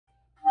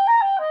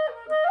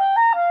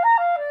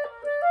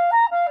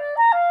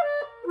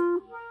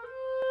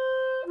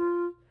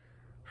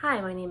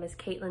is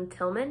Caitlin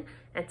Tillman,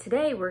 and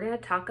today we're going to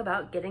talk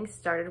about getting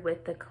started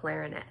with the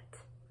clarinet.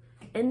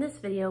 In this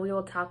video, we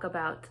will talk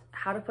about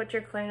how to put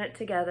your clarinet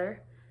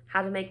together,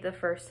 how to make the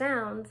first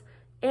sounds,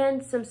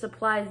 and some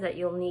supplies that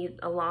you'll need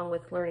along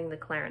with learning the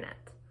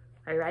clarinet.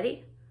 Are you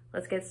ready?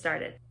 Let's get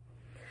started.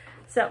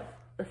 So,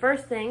 the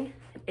first thing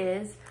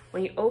is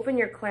when you open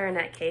your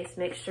clarinet case,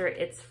 make sure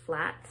it's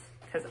flat,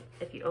 because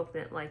if you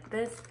open it like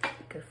this,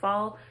 it could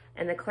fall.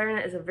 And the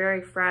clarinet is a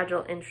very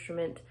fragile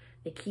instrument.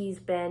 The keys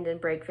bend and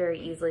break very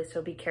easily,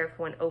 so be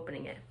careful when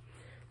opening it.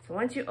 So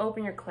once you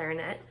open your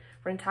clarinet,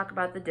 we're going to talk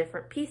about the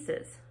different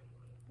pieces.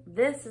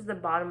 This is the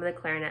bottom of the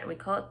clarinet, and we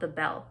call it the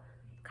bell.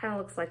 Kind of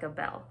looks like a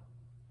bell.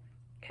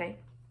 Okay.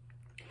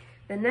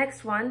 The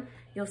next one,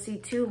 you'll see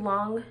two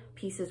long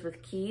pieces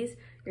with keys.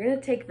 You're going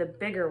to take the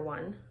bigger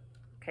one,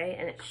 okay,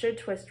 and it should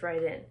twist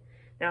right in.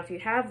 Now, if you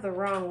have the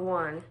wrong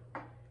one,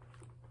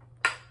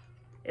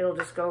 it'll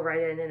just go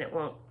right in and it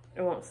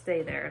won't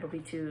stay there. It'll be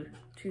too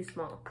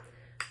small.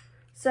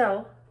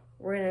 So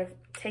we're going to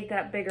take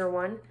that bigger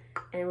one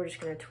and we're just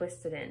going to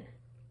twist it in.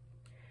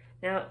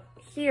 Now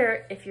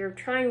here, if you're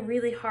trying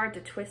really hard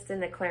to twist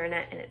in the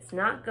clarinet and it's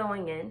not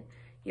going in,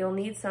 you'll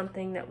need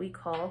something that we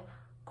call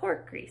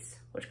cork grease,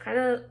 which kind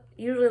of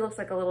usually looks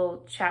like a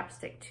little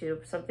chapstick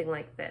tube, something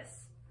like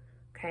this.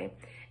 Okay,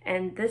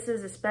 and this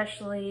is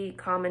especially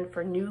common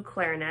for new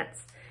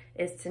clarinets,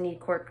 is to need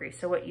cork grease.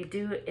 So what you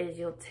do is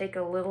you'll take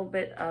a little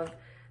bit of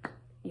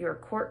your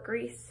cork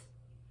grease,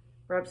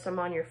 rub some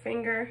on your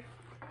finger,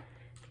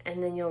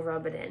 and then you'll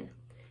rub it in.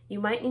 You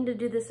might need to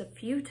do this a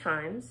few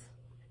times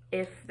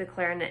if the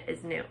clarinet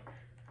is new.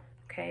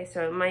 Okay,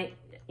 so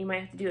you might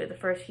have to do it the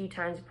first few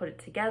times you put it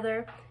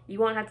together. You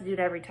won't have to do it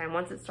every time.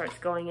 Once it starts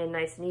going in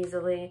nice and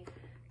easily,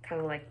 kind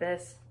of like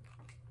this,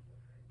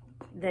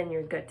 then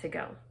you're good to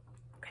go.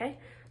 Okay,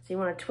 so you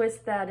want to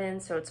twist that in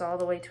so it's all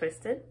the way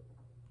twisted.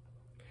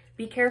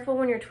 Be careful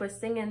when you're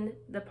twisting in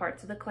the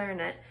parts of the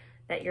clarinet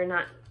that you're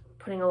not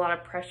putting a lot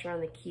of pressure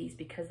on the keys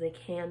because they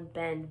can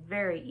bend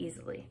very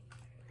easily.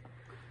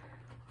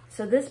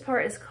 So this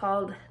part is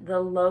called the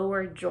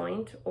lower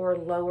joint or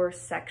lower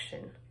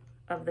section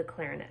of the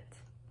clarinet.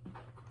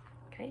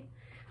 Okay.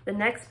 The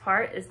next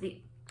part is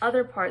the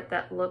other part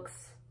that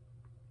looks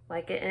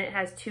like it, and it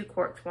has two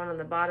corks, one on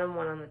the bottom,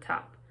 one on the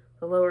top.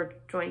 The lower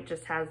joint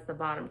just has the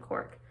bottom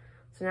cork.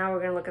 So now we're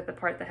going to look at the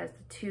part that has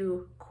the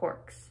two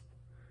corks.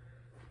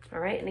 All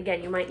right, and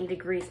again, you might need to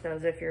grease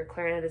those if your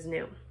clarinet is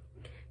new.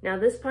 Now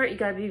this part, you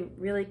gotta be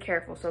really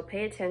careful, so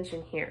pay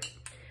attention here.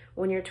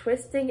 When you're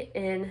twisting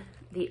in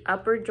the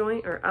upper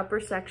joint or upper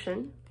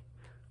section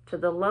to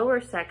the lower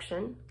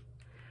section,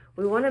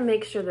 we wanna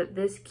make sure that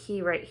this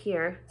key right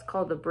here, it's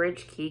called the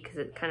bridge key because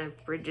it kind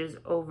of bridges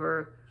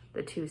over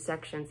the two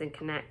sections and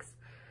connects.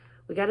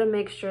 We gotta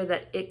make sure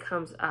that it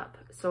comes up.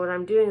 So what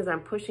I'm doing is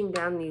I'm pushing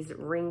down these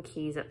ring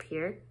keys up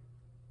here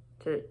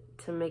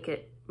to make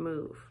it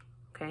move,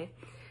 okay?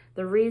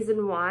 The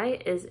reason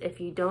why is if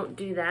you don't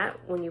do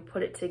that, when you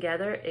put it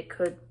together, it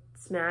could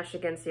smash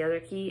against the other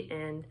key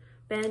and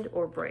bend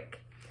or break.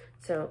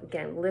 So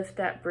again, lift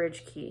that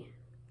bridge key.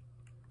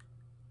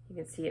 You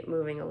can see it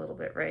moving a little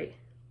bit right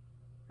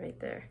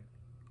there.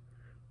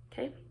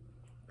 Okay.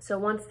 So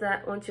once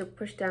you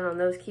push down on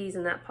those keys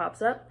and that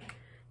pops up,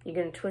 you're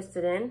going to twist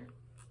it in.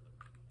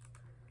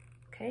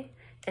 Okay.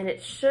 And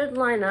it should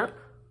line up.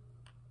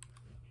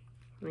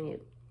 Let me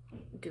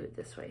do it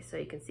this way so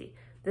you can see.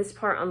 This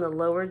part on the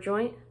lower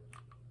joint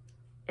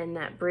and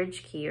that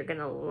bridge key are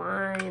gonna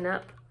line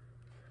up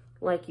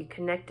like you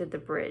connected the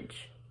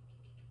bridge,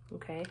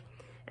 okay?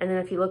 And then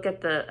if you look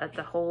at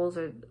the holes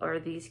or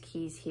these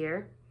keys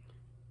here,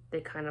 they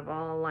kind of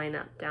all line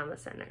up down the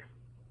center.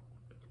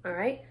 All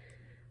right,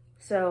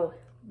 so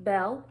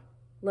bell,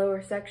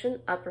 lower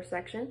section, upper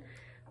section.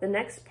 The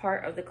next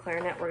part of the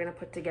clarinet we're gonna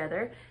put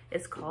together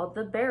is called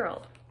the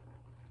barrel,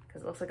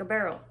 because it looks like a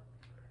barrel.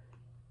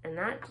 And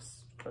that just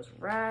goes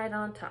right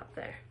on top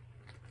there.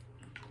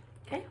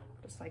 Okay,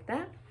 just like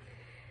that.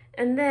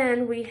 And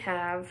then we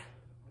have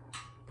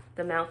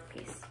the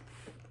mouthpiece.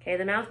 Okay,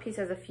 the mouthpiece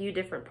has a few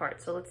different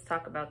parts, so let's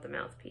talk about the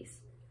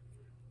mouthpiece.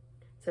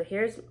 So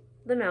here's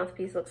the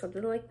mouthpiece, looks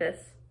something like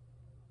this,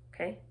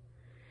 okay?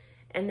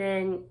 And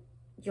then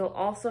you'll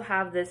also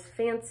have this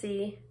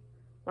fancy,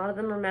 a lot of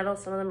them are metal,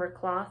 some of them are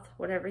cloth,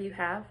 whatever you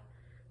have,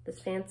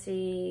 this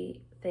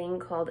fancy thing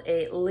called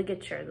a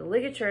ligature. The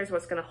ligature is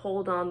what's going to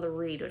hold on the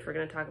reed, which we're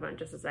going to talk about in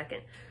just a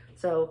second.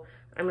 So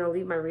I'm going to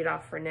leave my reed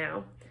off for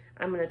now.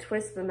 I'm going to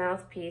twist the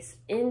mouthpiece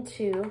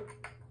into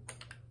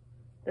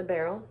the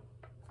barrel.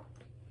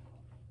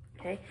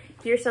 Okay,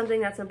 here's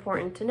something that's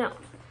important to know.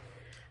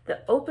 The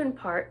open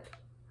part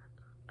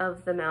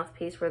of the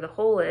mouthpiece, where the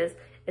hole is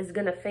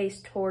going to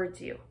face towards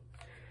you.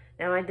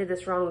 Now I did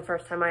this wrong the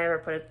first time I ever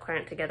put a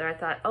clarinet together. I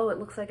thought, oh, it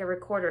looks like a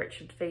recorder, it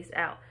should face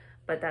out.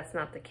 But that's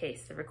not the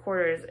case. The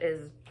recorder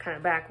is kind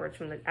of backwards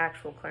from the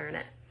actual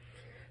clarinet.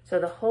 So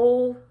the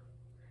hole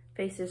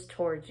faces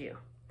towards you,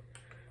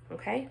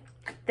 okay?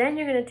 Then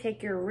you're gonna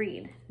take your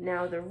reed.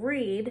 Now the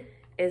reed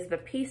is the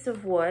piece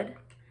of wood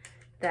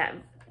that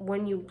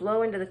when you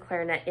blow into the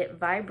clarinet, it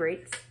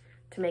vibrates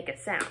to make a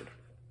sound.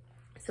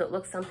 So it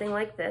looks something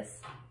like this,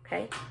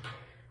 okay?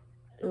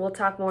 And we'll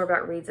talk more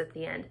about reeds at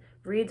the end.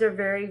 Reeds are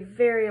very,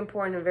 very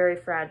important and very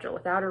fragile.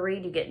 Without a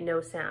reed, you get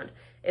no sound.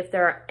 If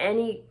there are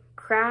any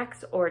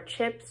cracks or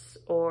chips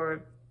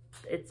or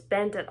it's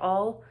bent at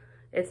all,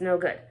 it's no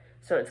good.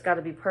 So it's got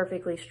to be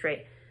perfectly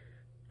straight.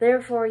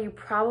 Therefore, you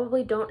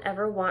probably don't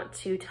ever want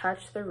to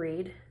touch the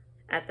reed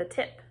at the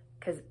tip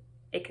because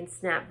it can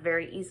snap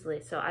very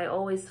easily. So I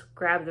always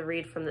grab the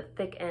reed from the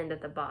thick end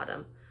at the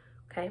bottom,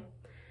 okay?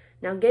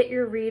 Now get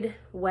your reed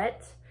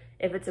wet.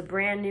 If it's a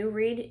brand new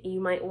reed,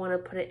 you might want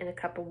to put it in a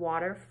cup of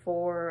water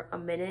for a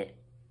minute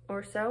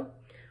or so,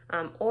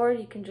 or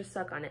you can just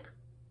suck on it,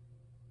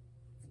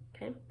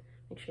 okay?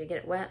 Make sure you get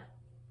it wet.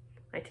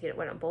 I like to get it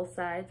wet on both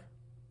sides.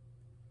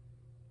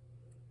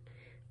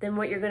 Then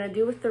what you're going to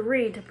do with the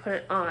reed to put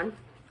it on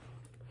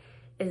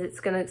is it's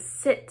going to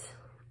sit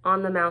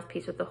on the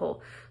mouthpiece with the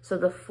hole. So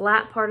the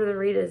flat part of the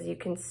reed, as you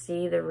can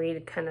see, the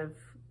reed kind of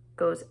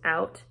goes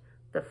out.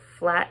 The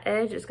flat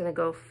edge is going to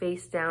go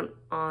face down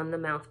on the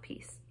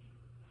mouthpiece.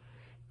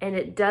 And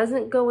it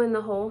doesn't go in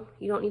the hole.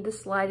 You don't need to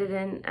slide it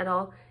in at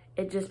all.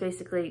 It just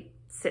basically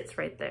sits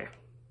right there.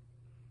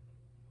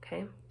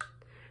 Okay.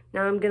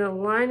 Now I'm going to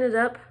line it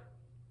up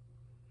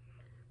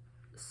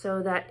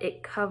so that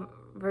it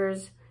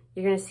covers.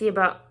 You're going to see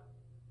about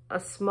a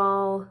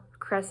small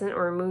crescent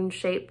or a moon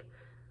shape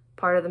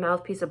part of the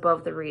mouthpiece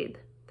above the reed.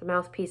 The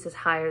mouthpiece is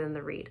higher than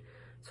the reed.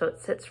 So it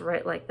sits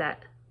right like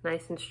that,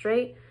 nice and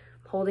straight.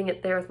 I'm holding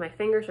it there with my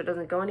finger so it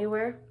doesn't go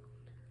anywhere.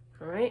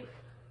 All right.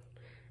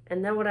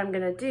 And then what I'm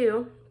going to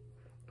do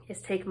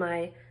is take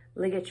my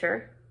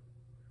ligature.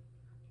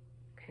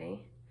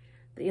 Okay.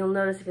 You'll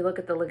notice if you look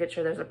at the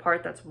ligature, there's a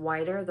part that's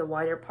wider. The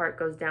wider part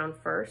goes down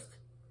first.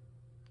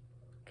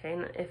 Okay,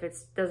 and if it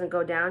doesn't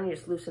go down, you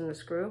just loosen the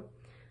screw.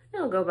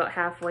 It'll go about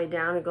halfway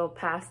down and go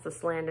past the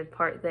slanted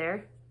part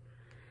there.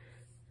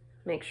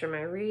 Make sure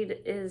my reed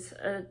is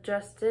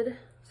adjusted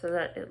so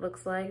that it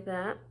looks like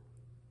that.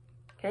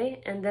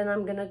 Okay, and then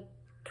I'm gonna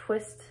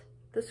twist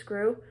the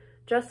screw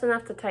just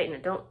enough to tighten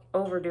it. Don't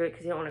overdo it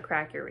because you don't want to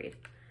crack your reed.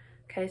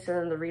 Okay, so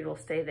then the reed will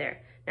stay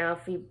there. Now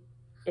if you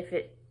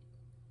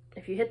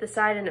hit the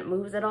side and it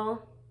moves at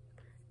all,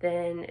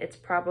 then it's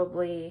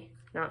probably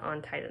not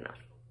on tight enough.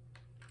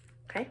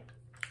 Okay,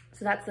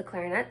 so that's the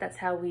clarinet. That's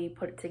how we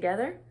put it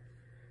together,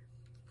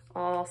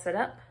 all set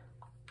up.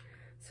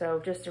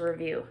 So just to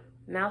review,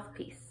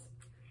 mouthpiece,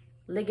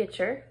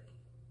 ligature,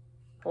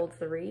 holds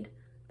the reed,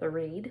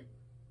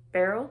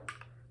 barrel,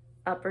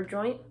 upper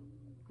joint,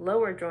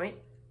 lower joint,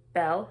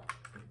 bell,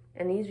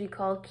 and these we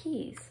call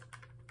keys.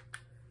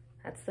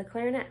 That's the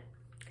clarinet.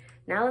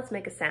 Now let's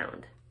make a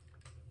sound.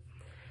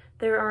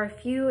 There are a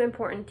few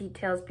important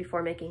details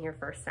before making your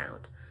first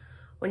sound.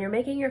 When you're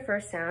making your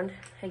first sound,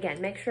 again,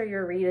 make sure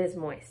your reed is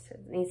moist.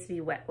 It needs to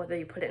be wet, whether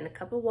you put it in a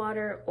cup of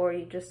water or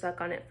you just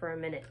suck on it for a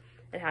minute.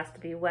 It has to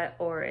be wet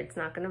or it's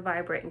not going to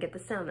vibrate and get the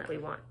sound that we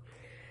want.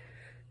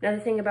 Another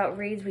thing about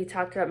reeds, we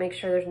talked about make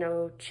sure there's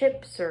no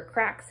chips or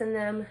cracks in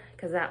them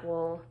because that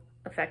will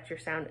affect your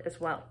sound as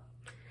well.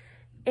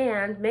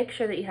 And make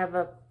sure that you have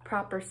a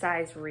proper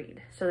size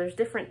reed. So there's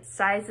different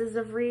sizes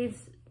of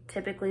reeds.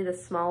 Typically, the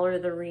smaller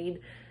the reed,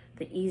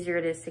 the easier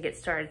it is to get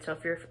started. So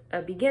if you're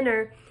a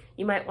beginner,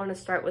 you might want to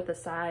start with a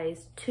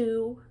size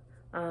 2,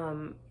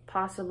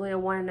 possibly a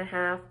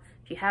 1.5.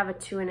 If you have a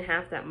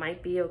 2.5, that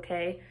might be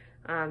okay.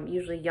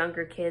 Usually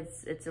younger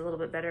kids, it's a little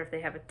bit better if they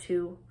have a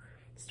 2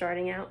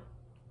 starting out.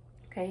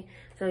 Okay,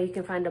 so you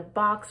can find a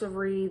box of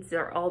reeds.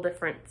 They're all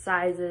different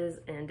sizes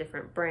and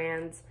different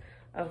brands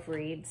of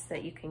reeds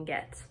that you can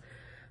get.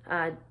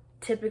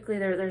 Typically,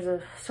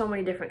 there's so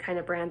many different kind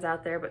of brands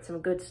out there, but some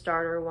good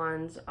starter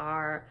ones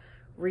are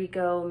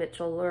Rico,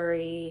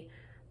 Mitchell-Lurie,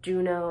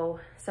 Juno.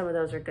 Some of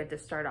those are good to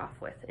start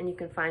off with, and you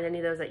can find any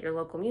of those at your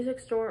local music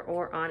store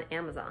or on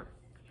Amazon.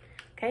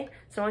 Okay,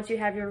 so once you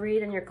have your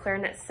reed and your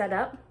clarinet set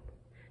up,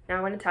 now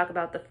I'm going to talk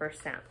about the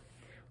first sound.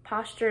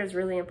 Posture is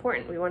really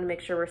important. We want to make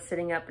sure we're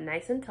sitting up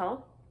nice and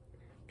tall,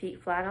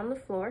 feet flat on the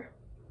floor.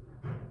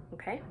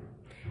 Okay,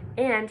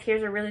 and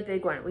here's a really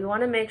big one. We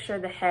want to make sure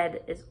the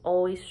head is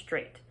always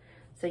straight.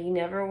 So you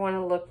never want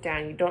to look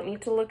down. You don't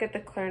need to look at the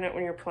clarinet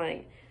when you're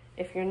playing.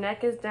 If your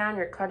neck is down,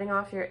 you're cutting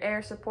off your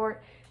air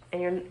support,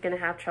 and you're going to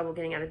have trouble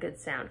getting out a good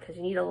sound because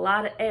you need a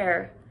lot of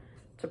air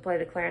to play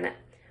the clarinet.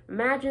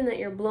 Imagine that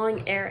you're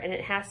blowing air and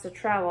it has to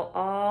travel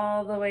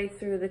all the way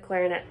through the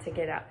clarinet to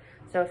get out.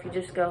 So if you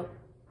just go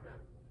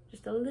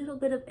just a little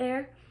bit of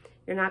air,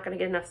 you're not going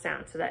to get enough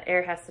sound. So that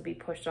air has to be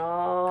pushed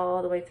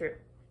all the way through.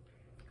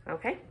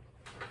 Okay?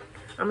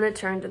 I'm going to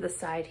turn to the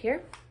side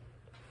here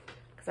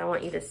because I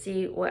want you to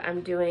see what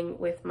I'm doing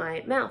with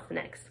my mouth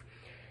next.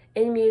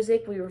 In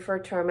music, we refer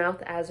to our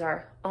mouth as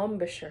our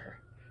embouchure.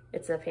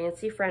 It's a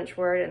fancy French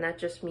word, and that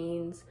just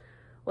means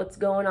what's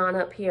going on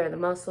up here, the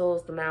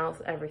muscles, the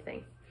mouth,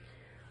 everything.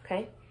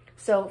 Okay?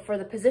 So for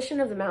the position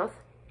of the mouth,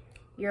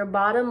 your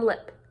bottom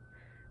lip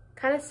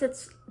kind of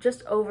sits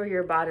just over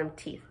your bottom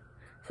teeth,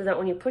 so that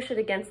when you push it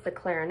against the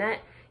clarinet,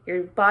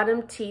 your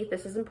bottom teeth,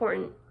 this is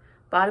important,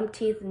 bottom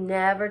teeth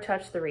never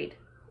touch the reed.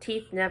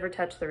 Teeth never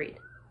touch the reed.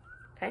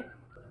 Okay?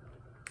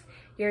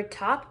 Your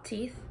top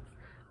teeth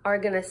are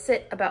gonna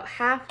sit about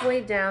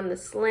halfway down the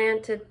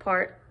slanted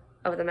part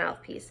of the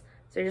mouthpiece.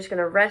 So you're just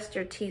gonna rest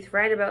your teeth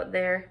right about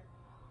there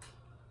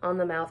on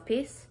the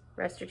mouthpiece.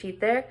 Rest your teeth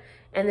there,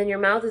 and then your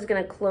mouth is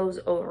gonna close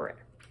over it,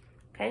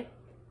 okay?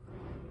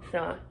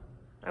 So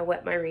I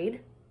wet my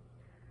reed.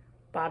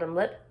 Bottom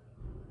lip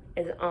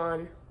is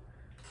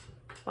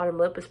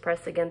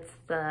pressed against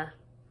the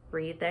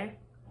reed there,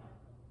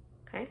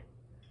 okay?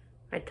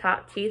 My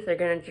top teeth are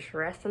gonna just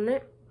rest on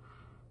there,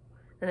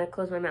 and I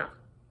close my mouth,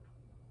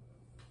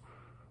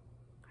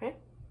 okay?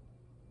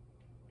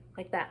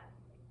 Like that.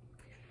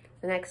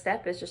 The next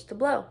step is just to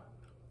blow.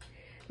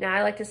 Now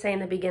I like to say in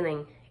the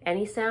beginning,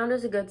 any sound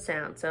is a good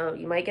sound. So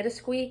you might get a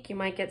squeak, you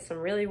might get some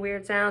really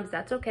weird sounds,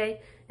 that's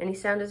okay. Any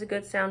sound is a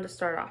good sound to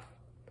start off.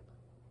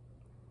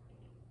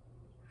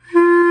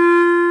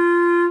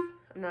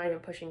 I'm not even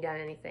pushing down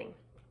anything,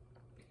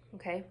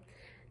 okay?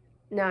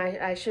 Now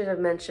I should have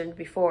mentioned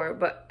before,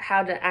 but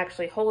how to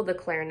actually hold the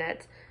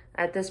clarinet.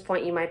 At this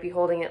point you might be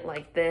holding it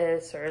like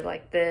this or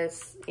like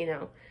this, you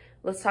know.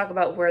 Let's talk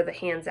about where the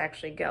hands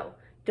actually go.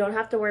 Don't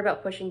have to worry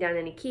about pushing down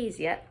any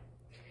keys yet.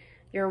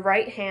 Your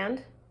right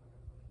hand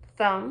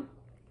thumb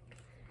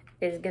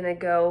is gonna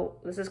go,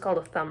 this is called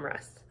a thumb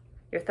rest.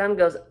 Your thumb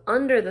goes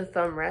under the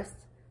thumb rest,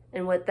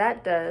 and what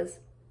that does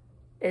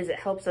is it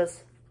helps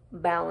us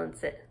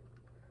balance it.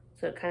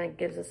 So it kind of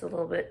gives us a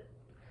little bit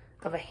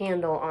of a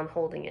handle on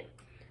holding it,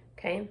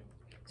 okay?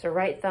 So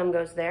right thumb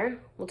goes there.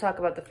 We'll talk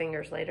about the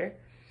fingers later.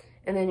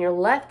 And then your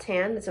left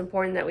hand, it's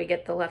important that we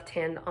get the left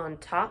hand on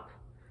top.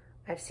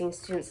 I've seen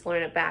students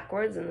learn it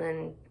backwards, and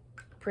then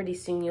pretty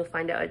soon you'll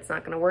find out it's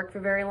not gonna work for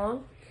very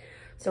long.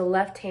 So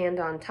left hand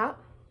on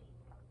top,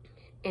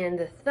 and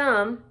the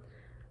thumb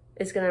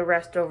is gonna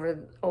rest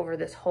over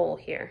this hole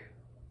here,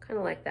 kind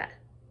of like that,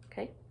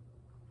 okay?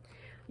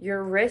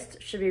 Your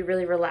wrist should be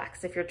really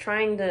relaxed. If you're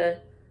trying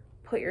to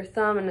put your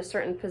thumb in a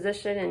certain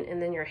position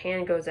and then your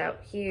hand goes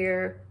out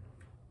here,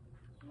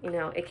 you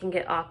know, it can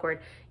get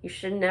awkward. You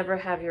should never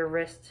have your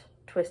wrist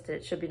twisted.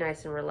 It should be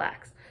nice and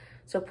relaxed.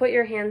 So put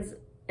your hands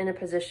in a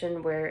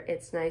position where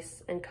it's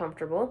nice and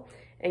comfortable,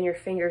 and your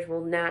fingers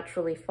will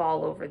naturally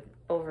fall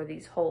over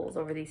these holes,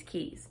 over these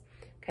keys,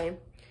 okay?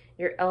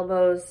 Your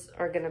elbows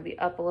are gonna be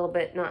up a little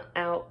bit, not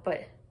out,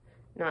 but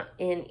not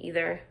in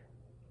either,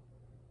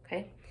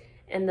 okay?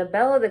 And the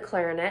bell of the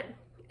clarinet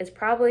is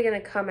probably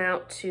gonna come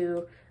out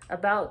to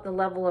about the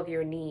level of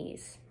your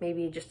knees,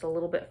 maybe just a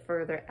little bit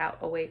further out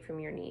away from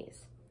your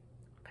knees,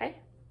 okay?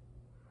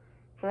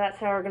 So that's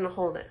how we're gonna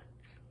hold it.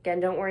 Again,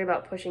 don't worry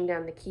about pushing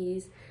down the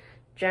keys.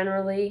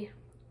 Generally,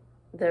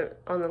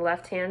 on the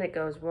left hand, it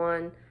goes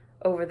one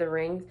over the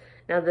rings.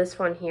 Now this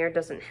one here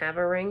doesn't have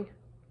a ring,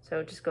 so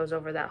it just goes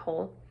over that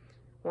hole.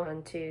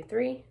 1, 2,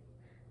 3.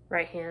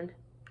 Right hand,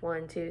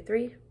 1, 2,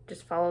 3.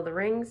 Just follow the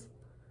rings,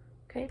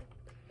 okay?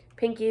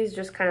 Pinkies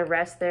just kind of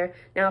rest there.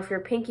 Now if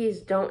your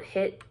pinkies don't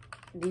hit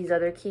these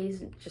other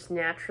keys just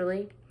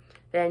naturally,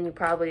 then you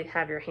probably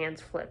have your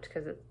hands flipped,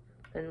 because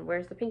then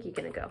where's the pinky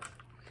gonna go?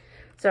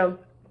 So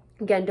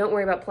again, don't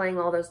worry about playing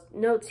all those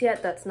notes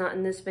yet. That's not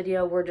in this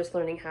video. We're just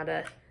learning how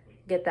to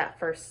get that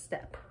first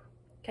step,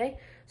 okay?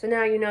 So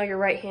now you know your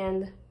right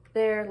hand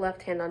there,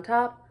 left hand on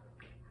top,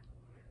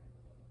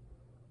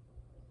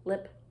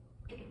 lip,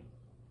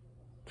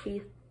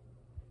 teeth,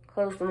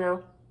 close the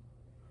mouth,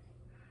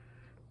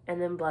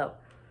 and then blow.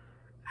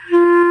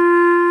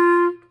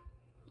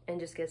 And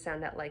just get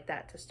sound out like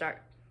that to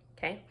start,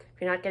 okay?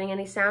 If you're not getting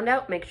any sound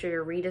out, make sure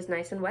your reed is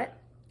nice and wet.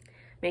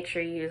 Make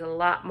sure you use a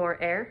lot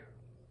more air,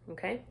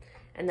 okay?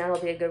 And that'll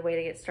be a good way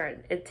to get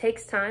started. It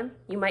takes time.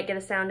 You might get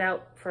a sound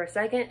out for a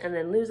second and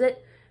then lose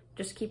it.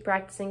 Just keep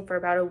practicing for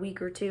about a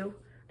week or two,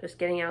 just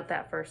getting out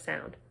that first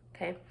sound,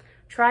 okay?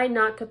 Try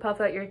not to puff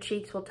out your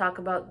cheeks. We'll talk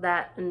about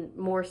that and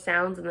more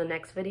sounds in the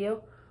next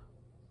video.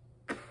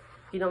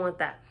 You don't want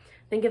that.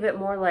 Think of it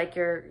more like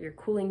you're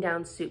cooling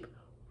down soup.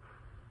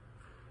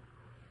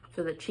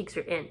 So the cheeks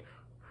are in.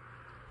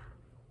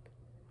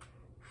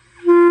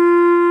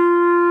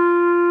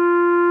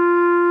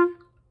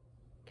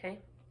 Okay?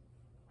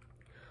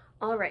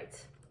 All right,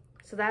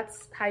 so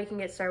that's how you can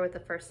get started with the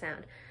first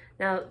sound.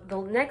 Now, the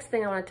next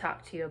thing I want to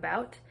talk to you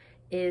about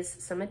is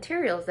some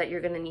materials that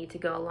you're going to need to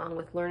go along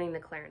with learning the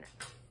clarinet.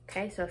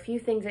 Okay, so a few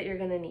things that you're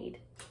going to need.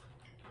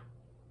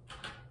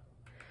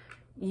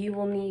 You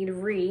will need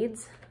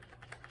reeds.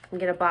 You can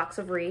get a box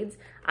of reeds.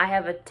 I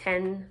have a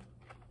 10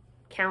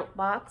 count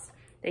box.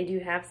 They do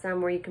have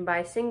some where you can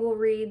buy single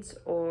reeds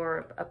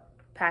or a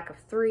pack of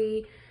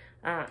 3.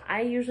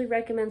 I usually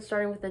recommend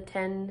starting with a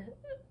 10,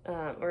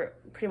 or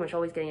pretty much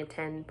always getting a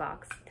 10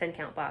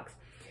 count box,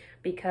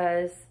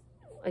 because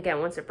again,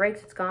 once it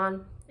breaks, it's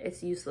gone,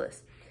 it's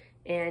useless.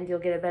 And you'll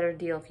get a better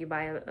deal if you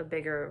buy a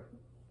bigger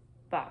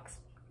box.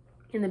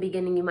 In the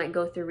beginning, you might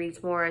go through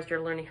reeds more as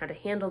you're learning how to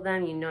handle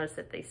them. You notice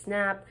that they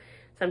snap.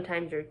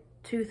 Sometimes your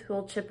tooth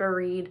will chip a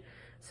reed,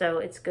 so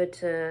it's good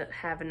to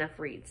have enough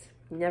reeds.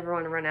 You never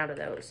want to run out of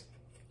those,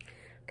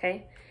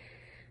 okay?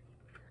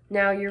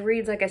 Now your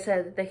reeds, like I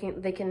said,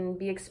 they can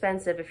be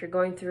expensive if you're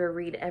going through a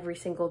reed every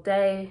single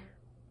day.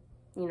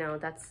 you know,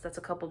 that's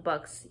a couple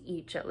bucks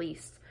each at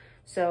least.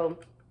 So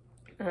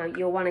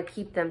you'll want to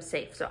keep them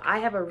safe. So I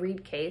have a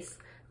reed case.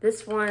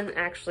 This one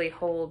actually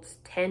holds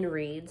 10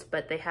 reeds,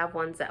 but they have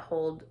ones that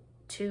hold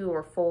 2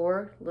 or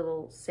 4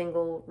 little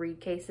single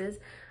reed cases.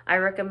 I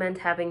recommend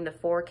having the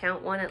 4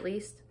 count one at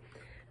least,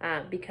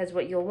 because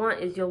what you'll want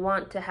is you'll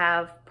want to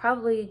have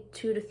probably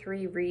 2 to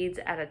 3 reeds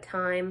at a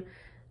time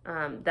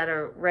that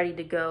are ready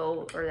to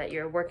go or that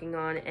you're working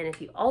on. And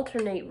if you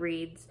alternate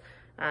reeds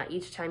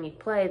each time you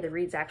play, the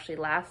reeds actually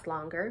last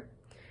longer.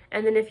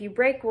 And then if you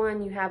break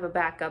one, you have a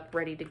backup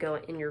ready to go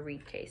in your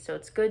reed case. So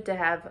it's good to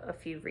have a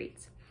few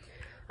reeds.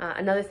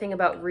 Another thing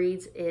about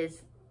reeds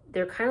is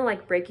they're kind of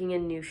like breaking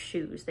in new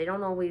shoes. They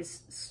don't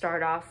always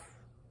start off,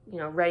 you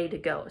know, ready to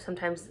go.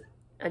 Sometimes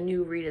a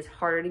new reed is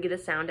harder to get a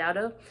sound out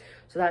of.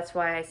 So that's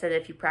why I said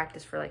if you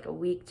practice for like a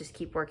week, just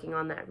keep working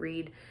on that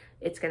reed.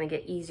 It's gonna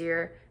get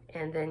easier,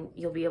 and then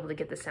you'll be able to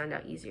get the sound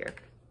out easier.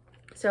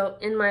 So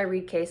in my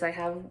reed case, I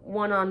have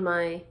one on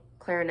my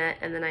clarinet,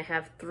 and then I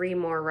have 3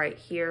 more right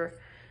here.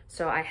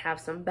 So I have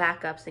some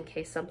backups in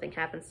case something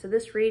happens to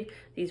this reed.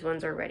 These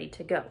ones are ready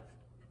to go.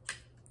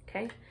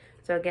 Okay,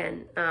 so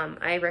again,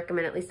 I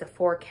recommend at least a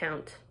 4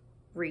 count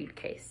reed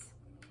case.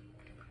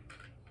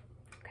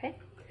 Okay,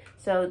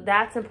 so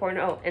that's important.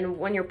 Oh, and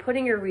when you're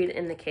putting your reed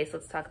in the case,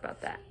 let's talk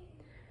about that.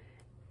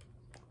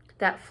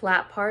 That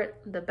flat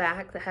part, the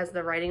back that has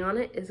the writing on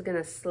it, is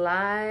gonna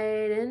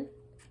slide in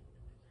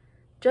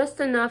just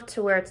enough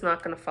to where it's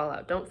not gonna fall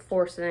out. Don't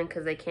force it in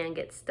because they can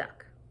get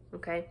stuck,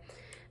 okay?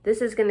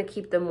 This is gonna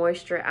keep the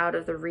moisture out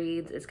of the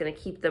reeds. It's gonna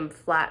keep them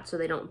flat so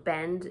they don't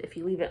bend. If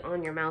you leave it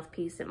on your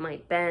mouthpiece, it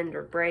might bend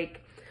or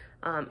break.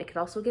 It could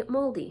also get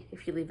moldy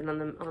if you leave it on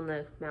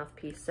the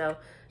mouthpiece. So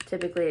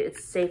typically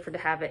it's safer to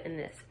have it in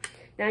this.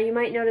 Now you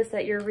might notice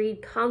that your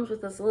reed comes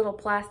with this little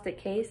plastic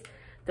case.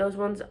 Those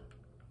ones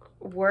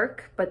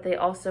work, but they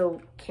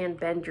also can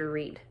bend your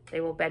reed. They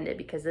will bend it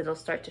because it'll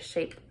start to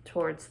shape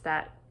towards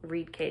that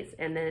reed case,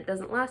 and then it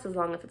doesn't last as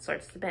long if it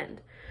starts to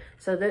bend.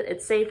 So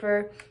it's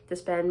safer to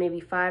spend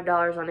maybe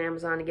 $5 on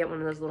Amazon to get one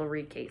of those little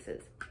reed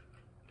cases.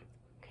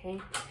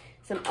 Okay,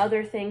 some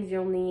other things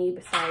you'll need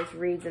besides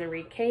reeds in a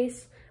reed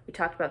case. We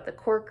talked about the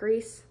cork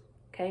grease,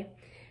 okay?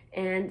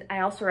 And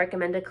I also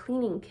recommend a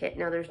cleaning kit.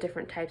 Now there's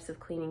different types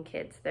of cleaning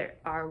kits. There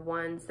are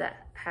ones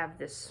that have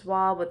this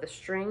swab with a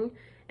string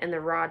and the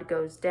rod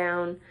goes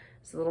down.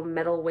 It's a little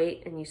metal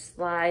weight, and you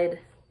slide,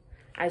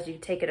 as you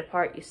take it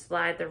apart, you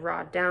slide the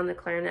rod down the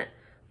clarinet,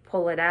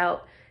 pull it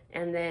out,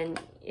 and then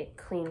it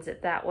cleans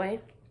it that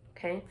way,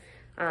 okay?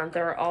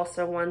 There are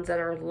also ones that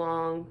are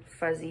long,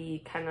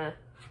 fuzzy, kind of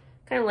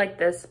like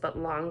this, but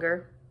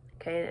longer,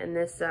 okay? And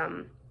this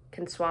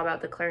can swab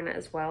out the clarinet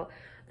as well.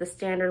 The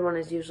standard one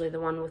is usually the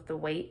one with the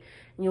weight,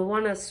 and you'll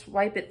want to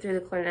swipe it through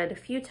the clarinet a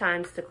few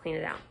times to clean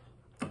it out.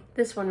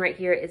 This one right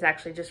here is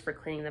actually just for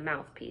cleaning the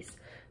mouthpiece.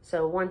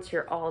 So once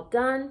you're all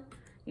done,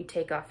 you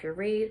take off your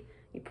reed,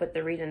 you put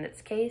the reed in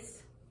its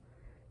case,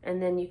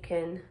 and then you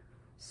can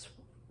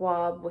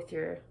swab with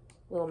your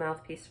little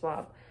mouthpiece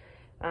swab.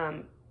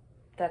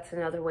 That's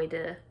another way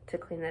to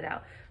clean that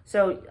out.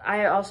 So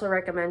I also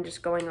recommend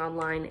just going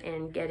online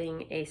and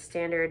getting a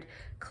standard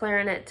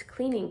clarinet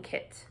cleaning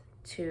kit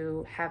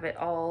to have it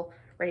all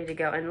ready to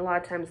go. And a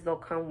lot of times they'll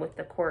come with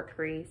the cork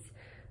grease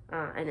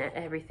and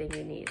everything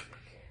you need.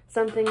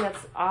 Something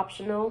that's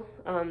optional,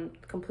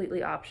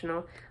 completely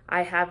optional,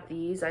 I have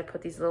these. I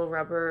put these little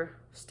rubber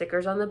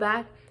stickers on the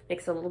back.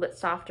 Makes it a little bit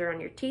softer on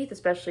your teeth,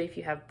 especially if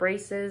you have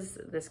braces.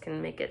 This can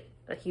make it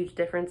a huge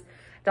difference.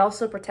 It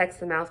also protects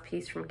the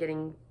mouthpiece from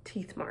getting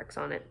teeth marks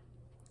on it.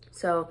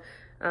 So,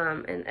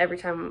 and every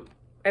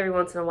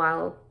once in a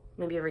while,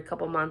 maybe every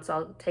couple months,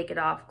 I'll take it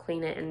off,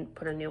 clean it, and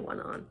put a new one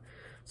on.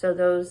 So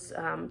those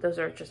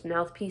are just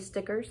mouthpiece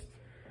stickers.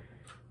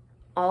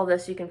 All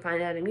this you can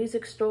find at a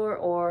music store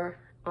or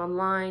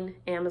online.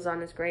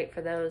 Amazon is great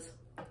for those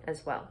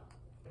as well.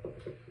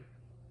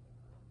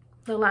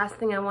 The last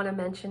thing I want to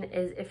mention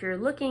is if you're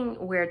looking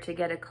where to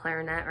get a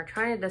clarinet or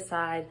trying to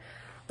decide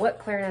what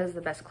clarinet is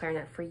the best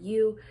clarinet for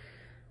you,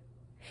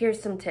 here's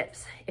some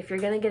tips. If you're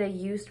going to get a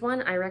used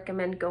one, I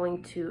recommend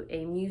going to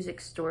a music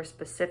store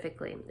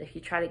specifically. If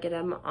you try to get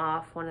them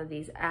off one of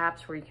these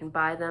apps where you can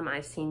buy them,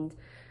 I've seen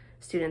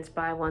students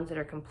buy ones that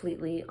are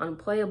completely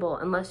unplayable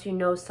unless you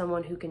know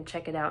someone who can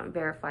check it out and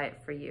verify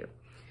it for you.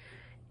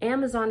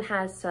 Amazon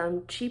has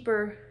some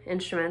cheaper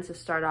instruments to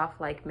start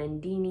off, like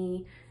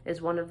Mendini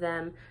is one of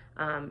them,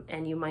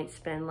 and you might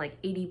spend like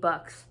 80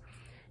 bucks.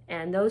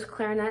 And those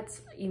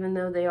clarinets, even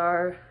though they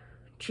are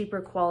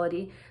cheaper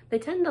quality, they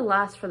tend to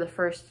last for the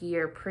first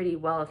year pretty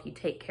well if you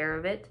take care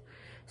of it.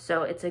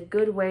 So it's a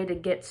good way to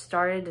get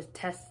started, to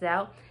test it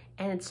out,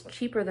 and it's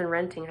cheaper than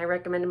renting. I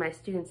recommend to my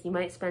students, you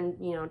might spend,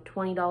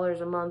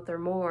 $20 a month or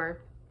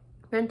more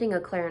renting a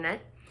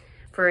clarinet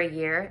for a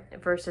year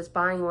versus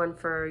buying one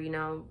for,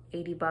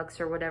 80 bucks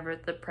or whatever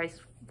the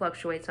price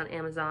fluctuates on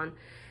Amazon.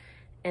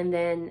 And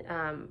then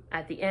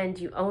at the end,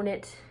 you own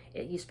it,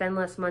 you spend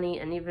less money,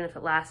 and even if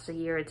it lasts a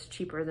year, it's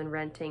cheaper than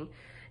renting.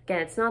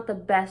 Again, it's not the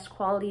best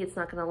quality. It's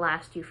not going to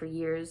last you for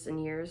years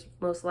and years,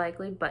 most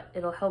likely, but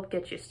it'll help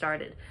get you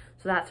started.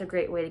 So that's a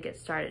great way to get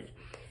started.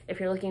 If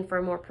you're looking for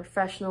a more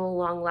professional,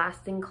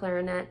 long-lasting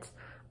clarinet,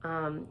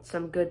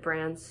 some good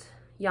brands,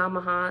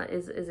 Yamaha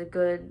is a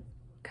good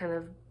kind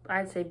of,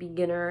 I'd say,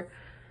 beginner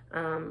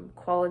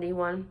quality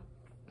one.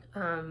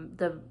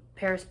 The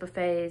Paris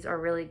buffets are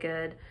really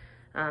good.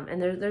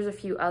 And there's a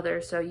few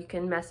others, so you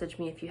can message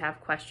me if you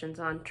have questions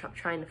on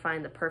trying to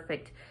find the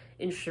perfect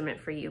instrument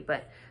for you.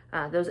 But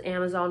those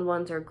Amazon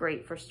ones are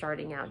great for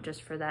starting out,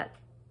 just for that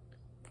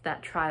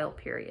trial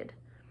period.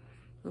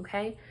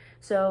 Okay,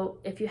 so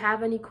if you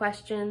have any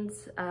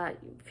questions,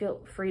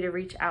 feel free to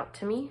reach out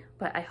to me.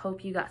 But I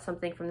hope you got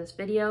something from this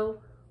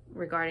video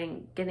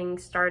regarding getting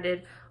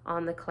started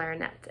on the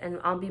clarinet. And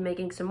I'll be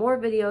making some more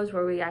videos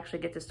where we actually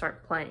get to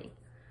start playing.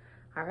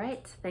 All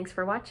right, thanks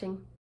for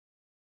watching.